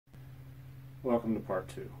Welcome to part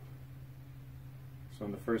 2. So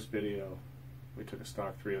in the first video we took a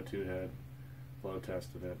stock 302 head, flow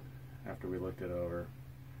tested it. After we looked it over,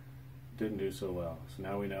 didn't do so well. So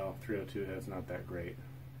now we know 302 head's not that great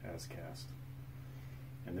as cast.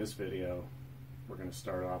 In this video we're going to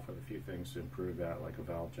start off with a few things to improve that, like a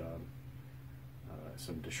valve job,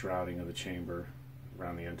 some deshrouding of the chamber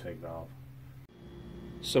around the intake valve.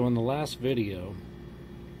 So in the last video,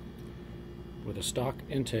 with a stock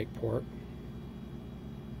intake port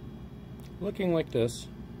looking like this,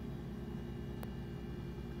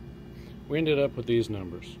 we ended up with these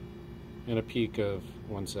numbers and a peak of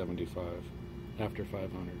 175 after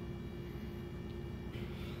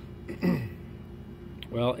 500.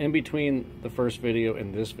 Well, in between the first video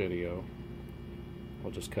and this video,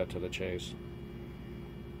 we'll just cut to the chase,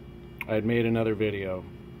 I had made another video,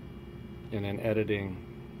 and in editing,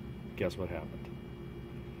 guess what happened?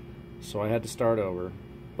 So I had to start over,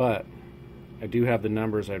 but I do have the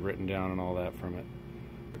numbers I'd written down and all that from it.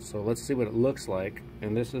 So let's see what it looks like.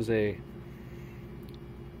 And this is a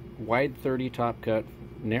wide 30 top cut,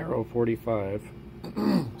 narrow 45,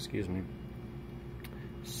 excuse me,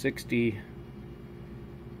 60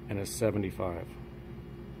 and a 75.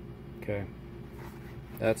 Okay,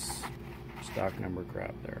 that's stock number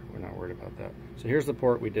crap there. We're not worried about that. So here's the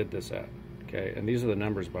port we did this at. Okay, and these are the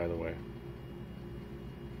numbers, by the way.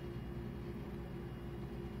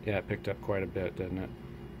 Yeah, it picked up quite a bit, didn't it?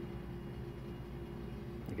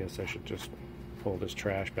 I guess I should just pull this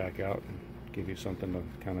trash back out and give you something to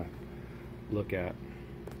kind of look at.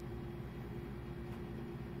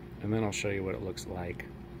 And then I'll show you what it looks like.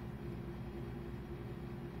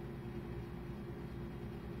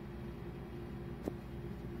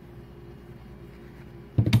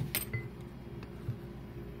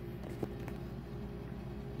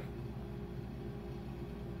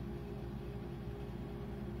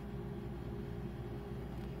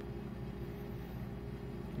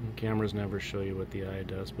 Cameras never show you what the eye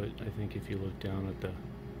does, but I think if you look down at the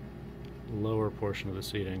lower portion of the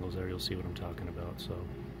seat angles there, you'll see what I'm talking about. So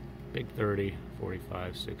big 30,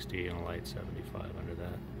 45, 60, and a light 75 under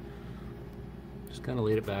that. Just kind of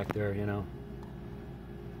laid it back there, you know.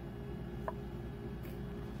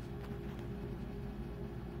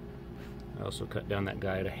 I also cut down that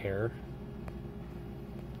guide a hair.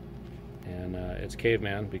 And it's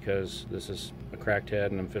caveman because this is a cracked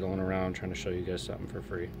head and I'm fiddling around trying to show you guys something for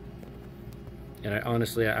free. And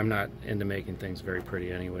honestly, I'm not into making things very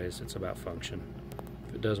pretty anyways. It's about function.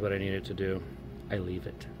 If it does what I need it to do, I leave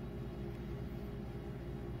it.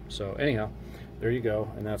 So anyhow, there you go.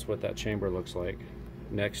 And that's what that chamber looks like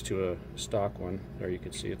next to a stock one. There you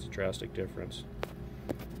can see it's a drastic difference.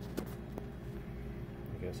 I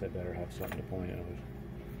guess I better have something to point out.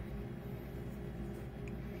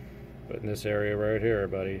 But in this area right here,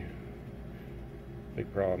 buddy,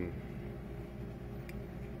 big problem.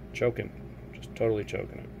 Choking. Just totally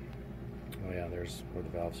choking it. Oh yeah, there's where the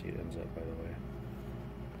valve seat ends up, by the way.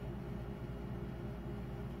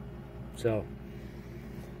 So,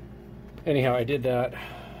 anyhow, I did that,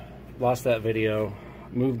 lost that video,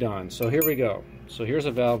 moved on. So here we go. So here's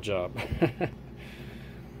a valve job.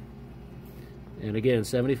 And again,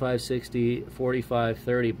 75, 60, 45,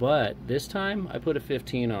 30, but this time I put a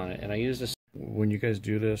 15 on it, and I use this. When you guys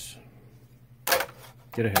do this,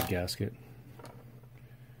 get a head gasket,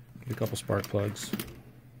 get a couple spark plugs,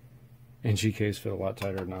 and GKs fit a lot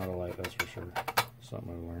tighter than Autolite, that's for sure. Something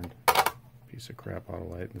I learned. Piece of crap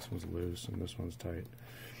Autolite. This one's loose and this one's tight.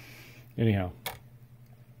 Anyhow,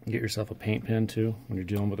 get yourself a paint pen too when you're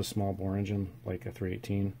dealing with a small bore engine like a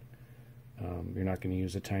 318. You're not going to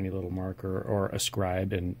use a tiny little marker or a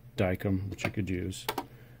scribe and Dicom, which you could use.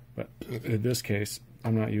 But in this case,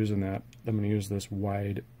 I'm not using that. I'm going to use this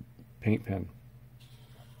wide paint pen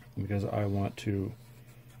because I want to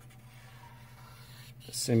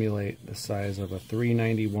simulate the size of a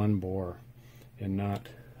 391 bore and not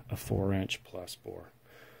a 4-inch plus bore.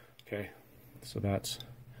 Okay, so that's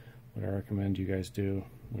what I recommend you guys do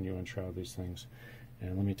when you unshroud these things.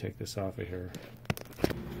 And let me take this off of here.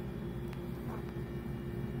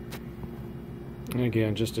 And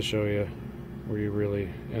again, just to show you where you really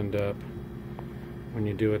end up when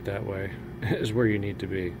you do it that way is where you need to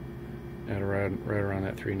be, at around, right around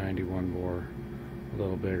that 391 bore, a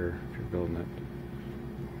little bigger if you're building it.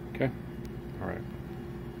 Okay? Alright.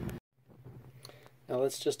 Now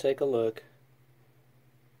let's just take a look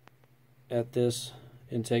at this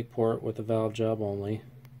intake port with the valve job only.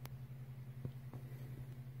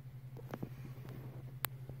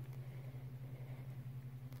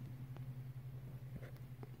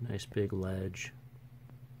 Nice big ledge.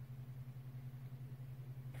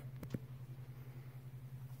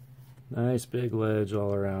 Nice big ledge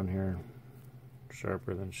all around here.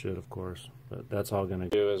 Sharper than shit, of course. But that's all going to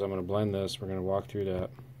do is I'm going to blend this. We're going to walk through that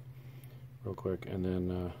real quick, and then,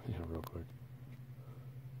 real quick.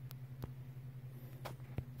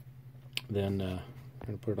 Then I'm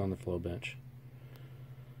going to put it on the flow bench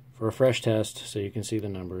for a fresh test so you can see the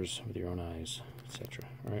numbers with your own eyes, etc.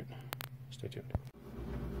 Alright, stay tuned.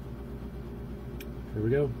 Here we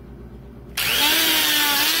go.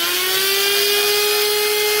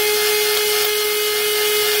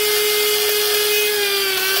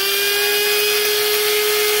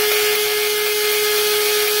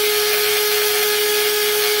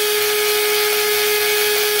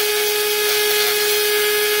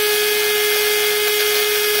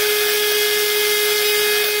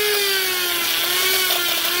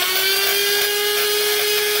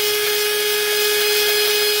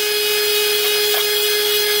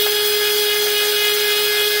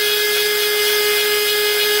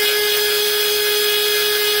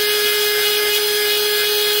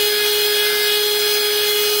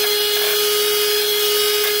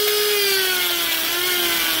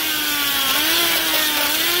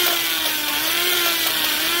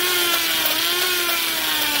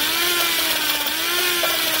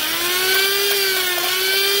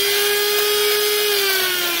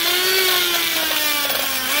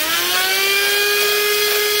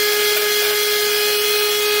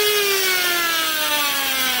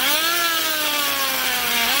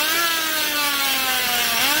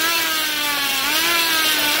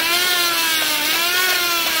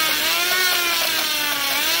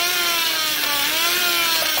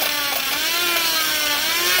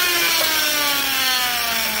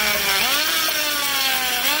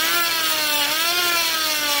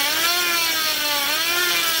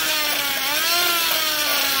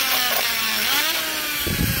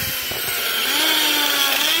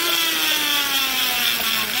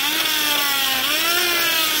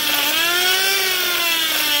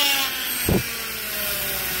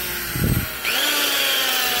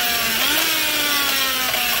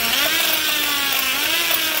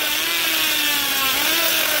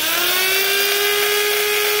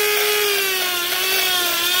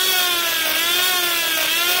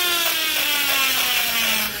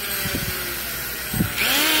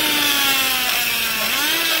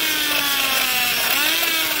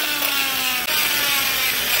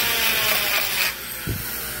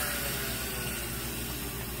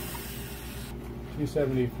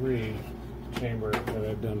 .273 chamber that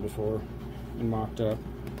I've done before and mocked up.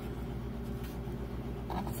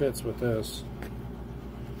 Fits with this.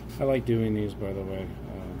 I like doing these, by the way.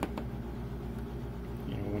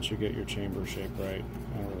 You know, once you get your chamber shape right,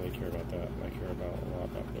 I don't really care about that. I care about a lot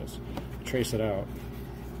about this. Trace it out.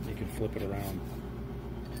 You can flip it around.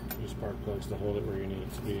 Use spark plugs to hold it where you need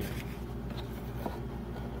it to be.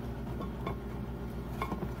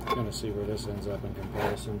 Kind of see where this ends up in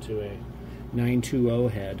comparison to a 920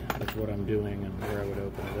 head. That's what I'm doing and where I would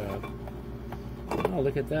open it up. Oh,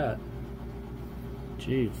 look at that.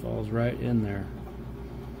 Gee, it falls right in there.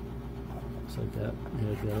 Looks like that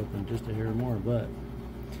head got open just a hair more, but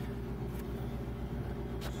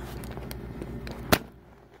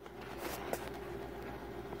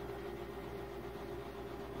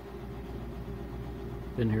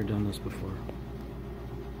been here, done this before,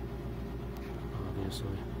 obviously.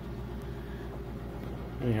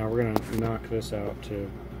 Anyhow, we're going to knock this out too.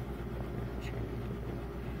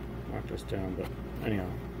 Knock this down, but anyhow.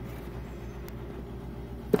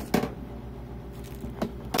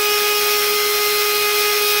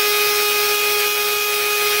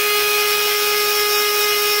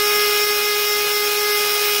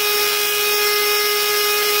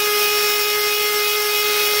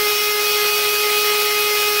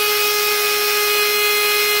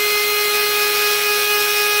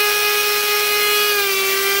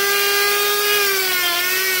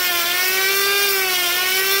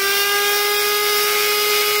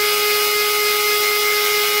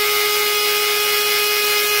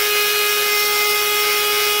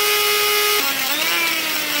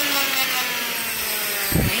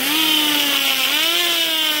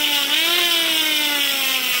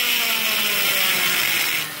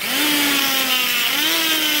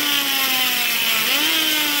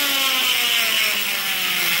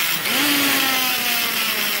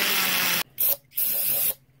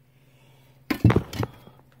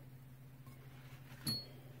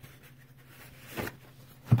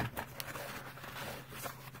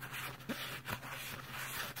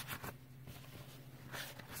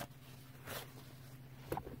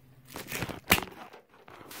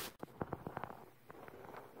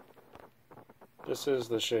 This is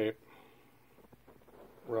the shape,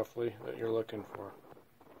 roughly, that you're looking for.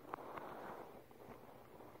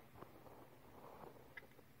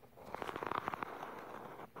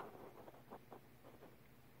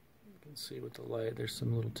 see with the light, there's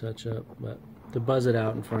some little touch up, but to buzz it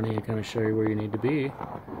out in front of you, kind of show you where you need to be,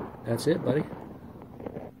 that's it, buddy.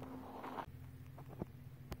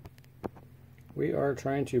 We are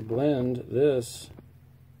trying to blend this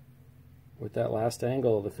with that last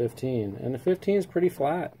angle of the 15, and the 15 is pretty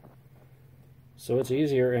flat, so it's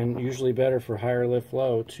easier and usually better for higher lift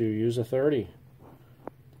flow to use a 30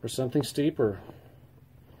 or something steeper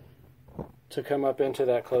to come up into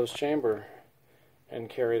that closed chamber and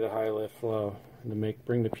carry the high lift flow and to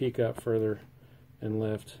bring the peak up further and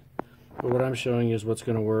lift. But what I'm showing you is what's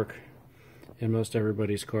going to work in most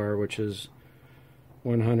everybody's car, which is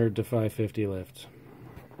 100 to 550 lift.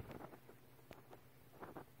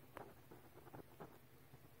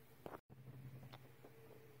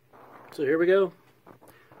 So here we go.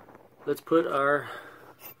 Let's put our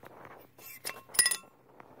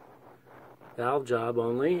valve job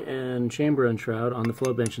only and chamber unshroud on the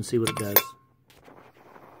flow bench and see what it does.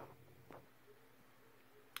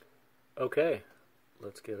 Okay,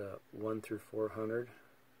 let's get a 1 through 400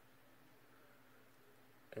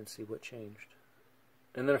 and see what changed.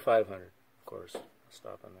 And then a 500, of course.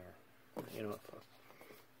 Stop in there. You know what?